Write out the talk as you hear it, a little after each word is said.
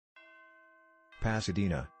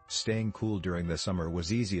Pasadena, staying cool during the summer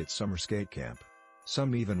was easy at summer skate camp.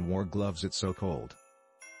 Some even wore gloves, it's so cold.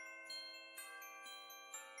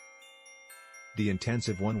 The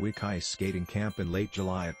intensive one-week ice skating camp in late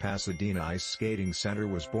July at Pasadena Ice Skating Center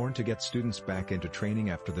was born to get students back into training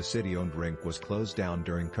after the city-owned rink was closed down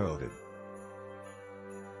during COVID.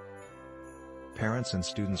 Parents and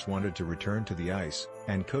students wanted to return to the ice,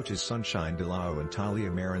 and coaches Sunshine Delao and Talia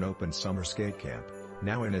Marin opened summer skate camp,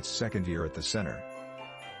 now in its second year at the center.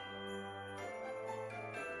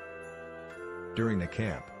 During the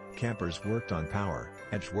camp, campers worked on power,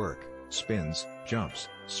 edge work, spins, jumps,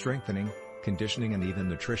 strengthening, conditioning and even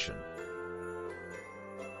nutrition.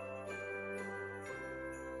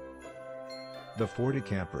 The 40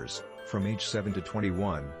 campers, from age 7 to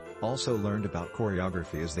 21, also learned about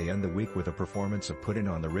choreography as they end the week with a performance of Puttin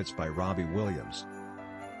on the Ritz by Robbie Williams.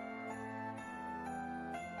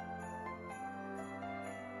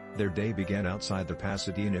 Their day began outside the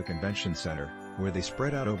Pasadena Convention Center, where they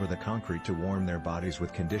spread out over the concrete to warm their bodies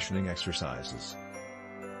with conditioning exercises.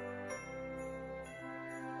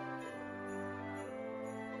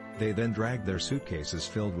 They then dragged their suitcases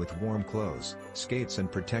filled with warm clothes, skates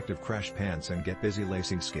and protective crash pants and get busy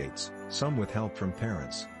lacing skates, some with help from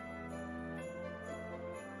parents.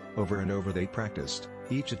 Over and over they practiced,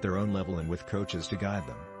 each at their own level and with coaches to guide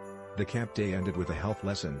them. The camp day ended with a health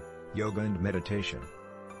lesson, yoga and meditation.